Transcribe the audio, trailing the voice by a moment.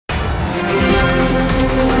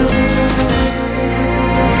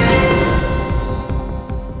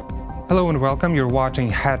and welcome. You're watching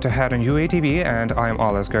Head to Head on UATV and I'm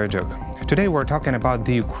Oles Garjuk. Today we're talking about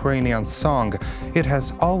the Ukrainian song. It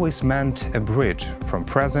has always meant a bridge from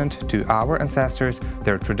present to our ancestors,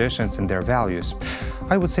 their traditions and their values.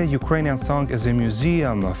 I would say Ukrainian song is a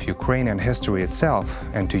museum of Ukrainian history itself,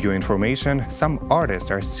 and to your information, some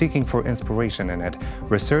artists are seeking for inspiration in it,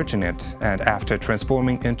 researching it, and after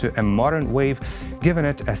transforming into a modern wave, giving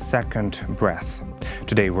it a second breath.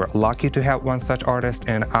 Today we're lucky to have one such artist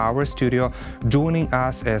in our studio. Joining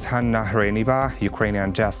us is Hanna Gryvina,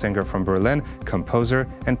 Ukrainian Jazz-singer from Berlin, composer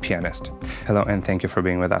and pianist. Hello and thank you for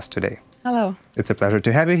being with us today. Hello. It's a pleasure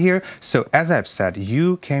to have you here. So as I've said,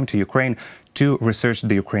 you came to Ukraine to research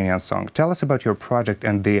the Ukrainian song. Tell us about your project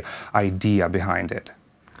and the idea behind it.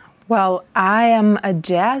 Well, I am a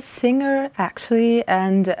jazz singer actually,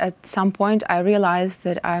 and at some point I realized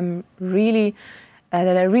that I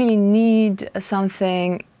really need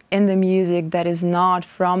something in the music that is not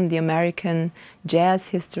from the American jazz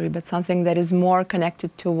history, but something that is more connected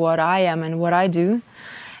to what I am and what I do.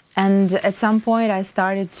 And at some point I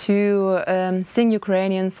started to sing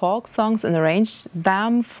Ukrainian folk songs and arrange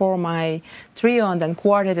them for my trio and then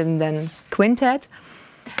quartet and then quintet.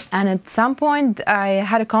 And at some point I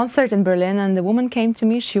had a concert in Berlin and the woman came to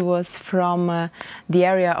me. She was from the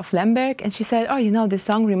area of Lemberg, and she said, "Oh, you know, this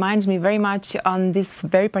song reminds me very much on this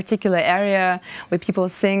very particular area where people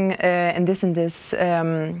sing in this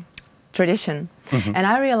tradition." Mm-hmm. And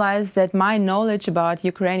I realized that my knowledge about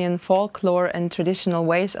Ukrainian folklore and traditional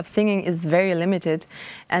ways of singing is very limited.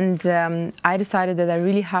 And I decided that I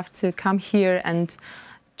really have to come here and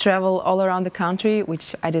travel all around the country, which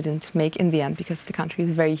I didn't make in the end because the country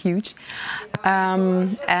is very huge,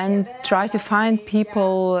 and try to find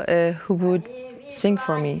people who would sing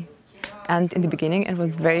for me. And in the beginning, it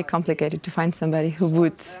was very complicated to find somebody who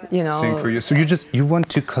would, you know, sing for you. So you want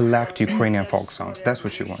to collect Ukrainian folk songs. That's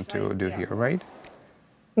what you want to do here, right?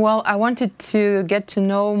 Well, I wanted to get to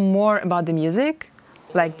know more about the music,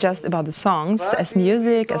 like just about the songs as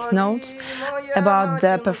music, as notes, about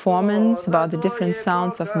the performance, about the different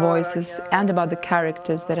sounds of voices, and about the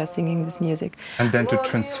characters that are singing this music. And then to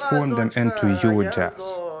transform them into your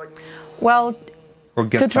jazz. Well,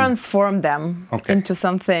 to transform them into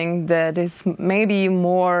something that is maybe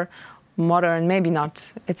more modern, maybe not.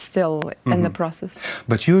 It's still in the process.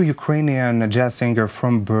 But you're a Ukrainian jazz singer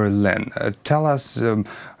from Berlin. Tell us,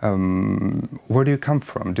 where do you come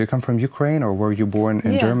from? Do you come from Ukraine or were you born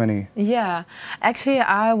in Germany? Yeah, actually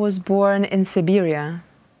I was born in Siberia.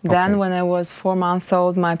 Then when I was 4 months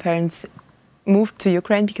old, my parents moved to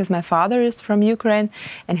Ukraine because my father is from Ukraine,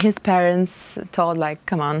 and his parents told, like,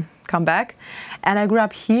 come on, come back. And I grew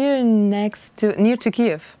up here near to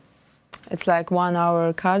Kiev. It's like 1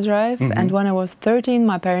 hour car drive. And when I was 13,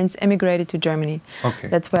 my parents emigrated to Germany.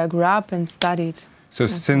 That's where I grew up and studied. So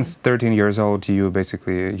since 13 years old,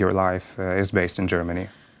 your life is based in Germany?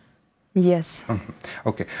 Yes.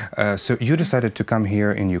 So you decided to come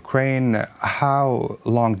here in Ukraine. How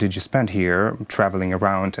long did you spend here, traveling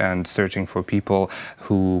around and searching for people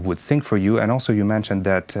who would sing for you? And also you mentioned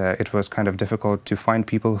that it was kind of difficult to find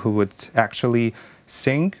people who would actually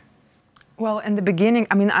sing. Well, in the beginning,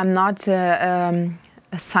 I mean, I'm not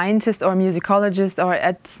a scientist or a musicologist or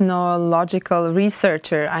ethnological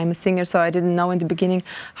researcher. I'm a singer, so I didn't know in the beginning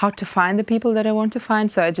how to find the people that I want to find.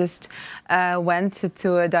 So I just went to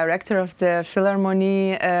a director of the Philharmonie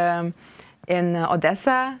in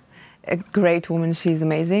Odessa, a great woman, she's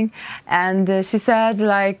amazing. And she said,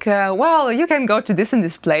 like, well, you can go to this and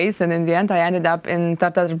this place. And in the end, I ended up in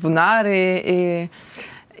Tatar-Bunari,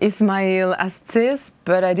 Ismail Assis,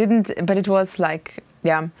 but I didn't, but it was like,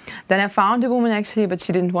 yeah. Then I found a woman actually, but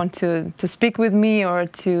she didn't want to speak with me or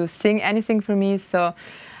to sing anything for me. So,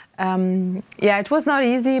 yeah, it was not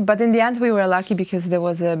easy, but in the end we were lucky because there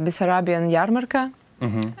was a Bessarabian yarmarka,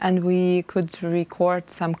 and we could record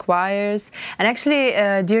some choirs. And actually,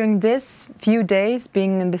 during this few days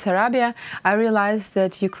being in Bessarabia, I realized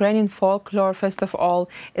that Ukrainian folklore, first of all,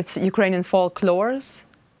 it's Ukrainian folklores.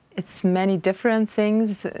 It's many different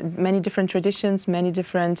things, many different traditions, many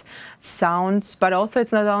different sounds, but also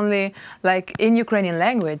it's not only like in Ukrainian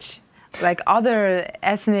language, like other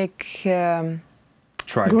ethnic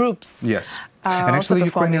groups. Yes. And actually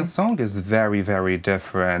Ukrainian song is very, very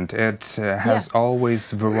different. It has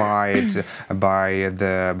always varied by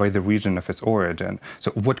the region of its origin.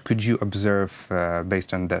 So what could you observe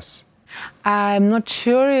based on this? I'm not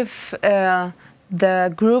sure if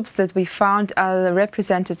the groups that we found are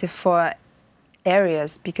representative for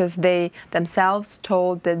areas, because they themselves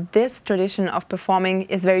told that this tradition of performing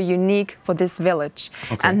is very unique for this village,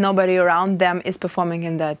 and nobody around them is performing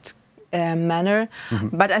in that manner.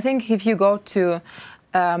 But I think if you go to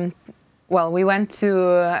well, we went to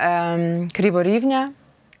Gryvina,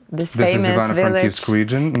 this This famous is Ivano-Frankivsk village.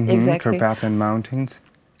 region, Exactly. Carpathian Mountains.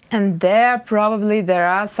 And there probably there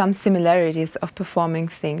are some similarities of performing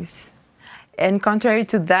things. And contrary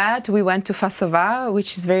to that, we went to Fasova,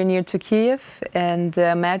 which is very near to Kiev, and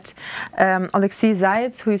met Alexei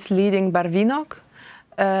Zayets, who is leading Barvinok,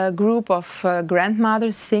 a group of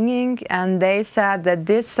grandmothers singing, and they said that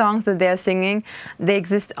these songs that they're singing, they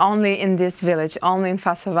exist only in this village, only in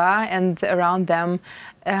Fasova, and around them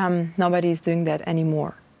nobody is doing that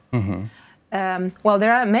anymore. Well,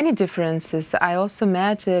 there are many differences. I also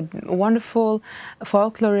met a wonderful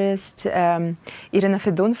folklorist, Irina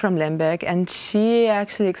Fedun from Lemberg, and she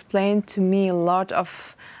actually explained to me a lot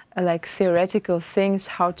of like theoretical things,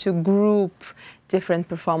 how to group different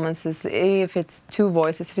performances, if it's 2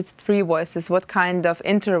 voices, if it's 3 voices, what kind of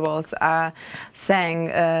intervals are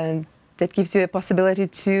sang. That gives you a possibility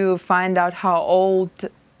to find out how old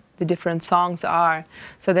the different songs are.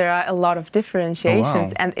 So there are a lot of differentiations.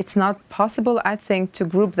 Oh, wow. And it's not possible, I think, to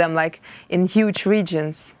group them like in huge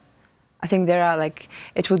regions. I think there are like,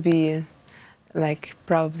 it would be like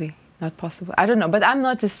probably not possible. I don't know, but I'm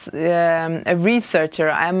not a researcher.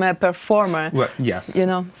 I'm a performer. Well, yes. You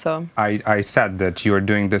know, so. I said that you're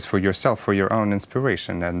doing this for yourself, for your own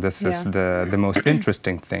inspiration, and this is the most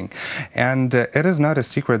interesting thing. And it is not a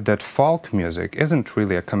secret that folk music isn't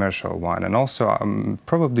really a commercial one, and also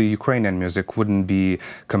probably Ukrainian music wouldn't be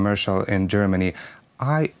commercial in Germany.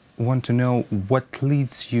 I want to know what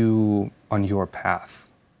leads you on your path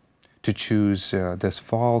to choose this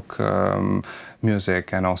folk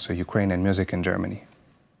music and also Ukrainian music in Germany?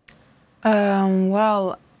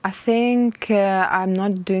 Well, I think I'm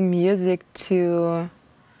not doing music to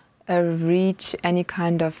reach any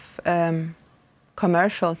kind of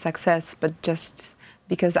commercial success, but just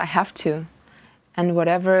because I have to. And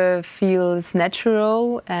whatever feels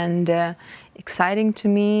natural and exciting to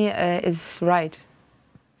me is right.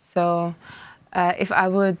 So if I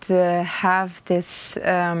would have this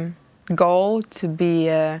goal to be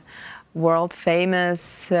a world famous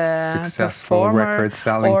successful performer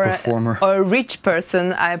record-selling performer or a rich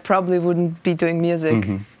person, I probably wouldn't be doing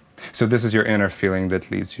music. So this is your inner feeling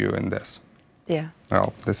that leads you in this. Yeah.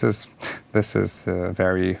 Well, this is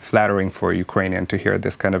very flattering for Ukrainian to hear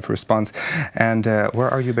this kind of response. And where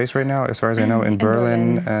are you based right now? As far as I know, in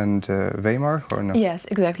Berlin and Weimar, or no? Yes,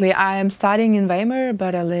 exactly. I am studying in Weimar,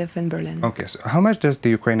 but I live in Berlin. Okay, so how much does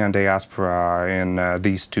the Ukrainian diaspora in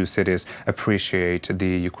these 2 cities appreciate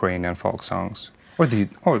the Ukrainian folk songs,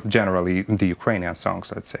 or generally the Ukrainian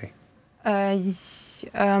songs, let's say?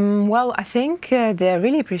 Well, I think they're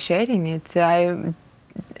really appreciating it.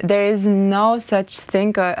 There is no such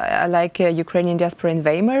thing like a Ukrainian diaspora in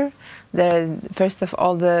Weimar. First of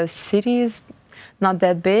all, the city is not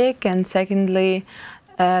that big, and secondly,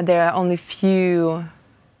 there are only few,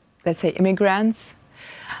 let's say, immigrants.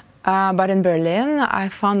 But in Berlin, I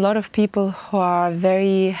found a lot of people who are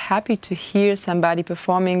very happy to hear somebody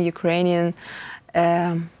performing Ukrainian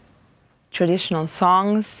traditional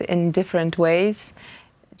songs in different ways,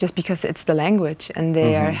 just because it's the language, and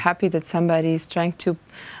they are happy that somebody is trying to,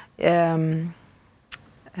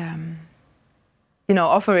 you know,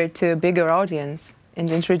 offer it to a bigger audience and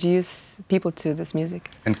introduce people to this music.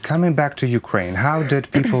 And coming back to Ukraine, how did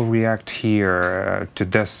people react here to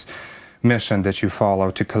this mission that you follow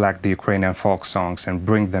to collect the Ukrainian folk songs and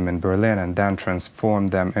bring them in Berlin and then transform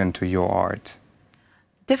them into your art?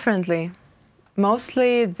 Differently.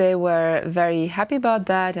 Mostly they were very happy about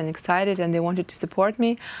that and excited, and they wanted to support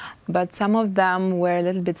me, but some of them were a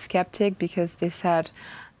little bit skeptic because they said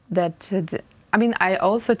that, I mean, I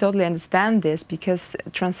also totally understand this, because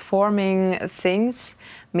transforming things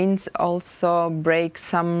means also break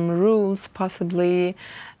some rules, possibly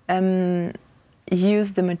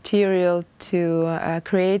use the material to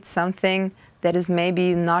create something that is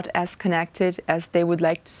maybe not as connected as they would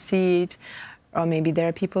like to see it. Or maybe there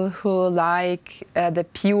are people who like the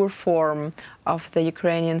pure form of the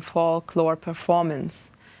Ukrainian folklore performance,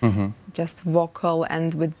 just vocal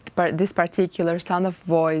and with this particular sound of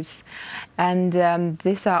voice. And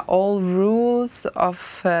these are all rules of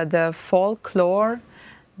the folklore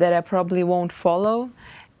that I probably won't follow.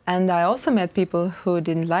 And I also met people who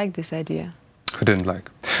didn't like this idea. Who didn't like?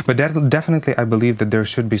 But that definitely, I believe that there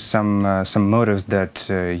should be some motives that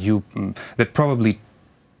that probably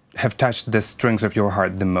have touched the strings of your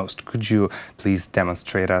heart the most. Could you please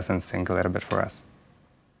demonstrate us and sing a little bit for us?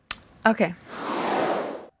 Okay.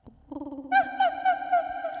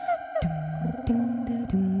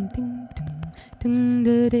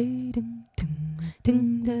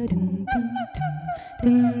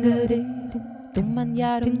 Туман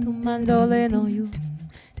ярим, туман долиною,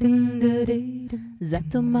 За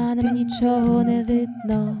туманом нічого не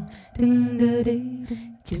видно,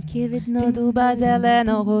 тільки видно дуба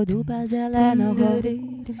зеленого, дуба зеленого,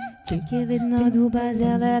 тільки видно дуба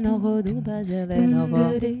зеленого, дуба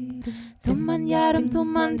зеленого. Туман яром,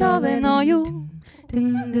 туман долиною,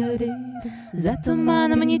 за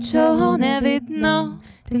туманом нічого не видно,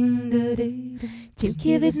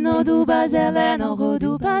 тільки видно дуба зеленого,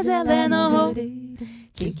 дуба зеленого,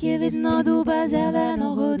 тільки видно дуба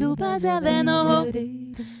зеленого, дуба зеленого.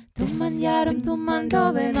 Туман яром, туман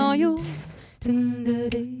долиною,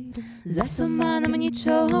 за туманом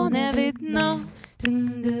нічого не видно,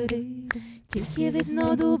 тільки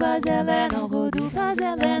видно дуба зеленого, дуба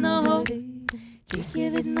зеленого, тільки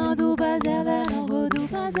видно дуба зеленого,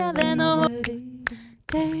 дуба зеленого.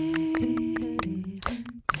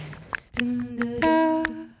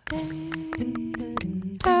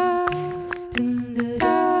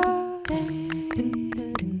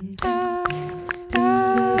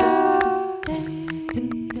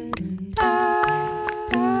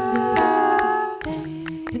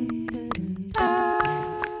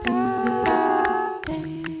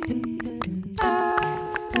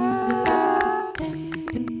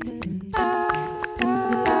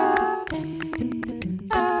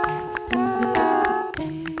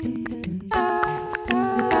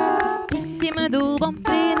 Дубом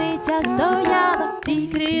криниця стояла, в тій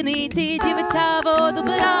криниці дівча воду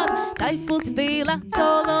брала, та й пустила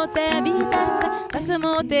золоте вітерце,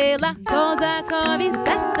 засмутила козакові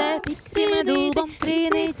серце. Під тим дубом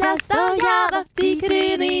криниця стояла, в тій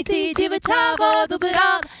криниці дівча воду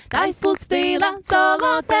брала, та й пустила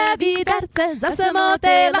золоте вітерце,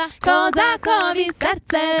 засмутила козакові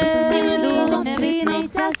серце. Під тим дубом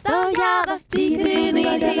криниця стояла, в тій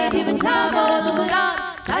криниці дівча воду брала,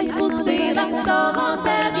 та й пустила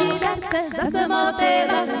золоте вітерце,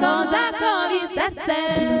 засмутила козакові серце.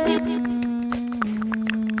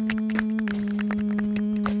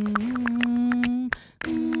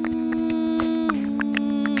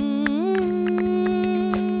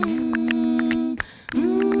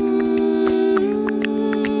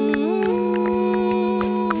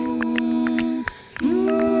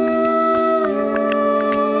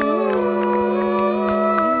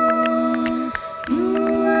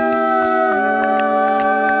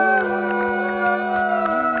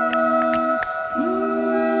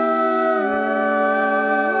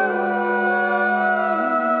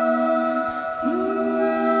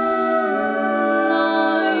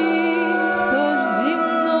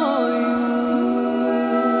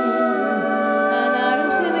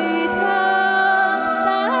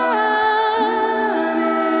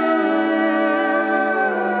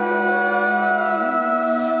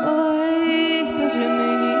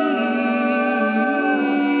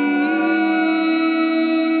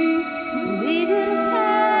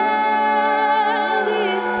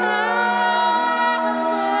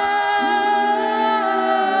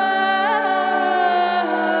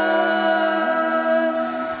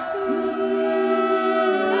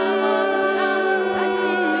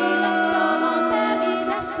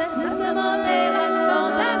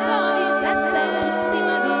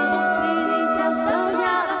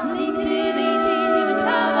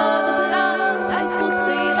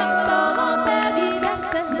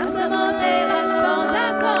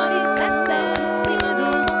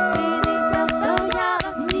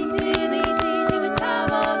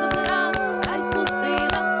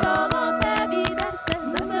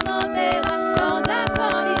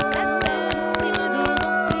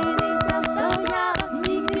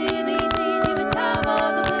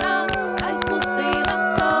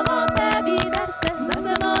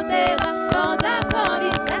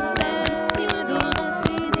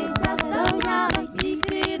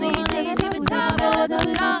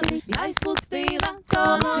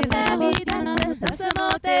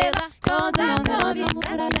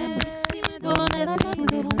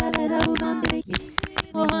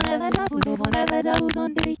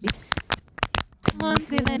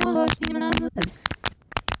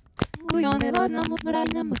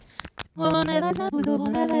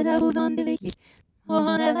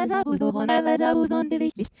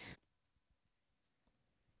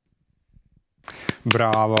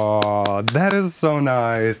 Bravo! That is so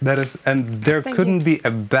nice. And there couldn't be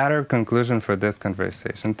a better conclusion for this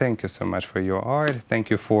conversation. Thank you so much for your art.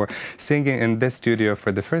 Thank you for singing in this studio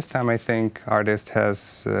for the first time. I think artist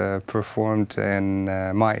has performed in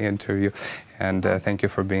my interview. And thank you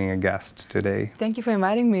for being a guest today. Thank you for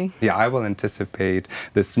inviting me. Yeah, I will anticipate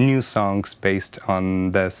this new songs based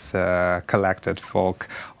on this collected folk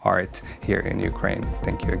art here in Ukraine.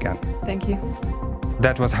 Thank you again. Thank you.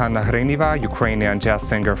 That was Hanna Gryvina, Ukrainian jazz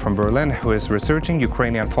singer from Berlin, who is researching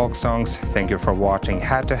Ukrainian folk songs. Thank you for watching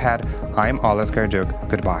Head to Head. I'm Oles Gardyuk.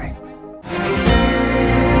 Goodbye.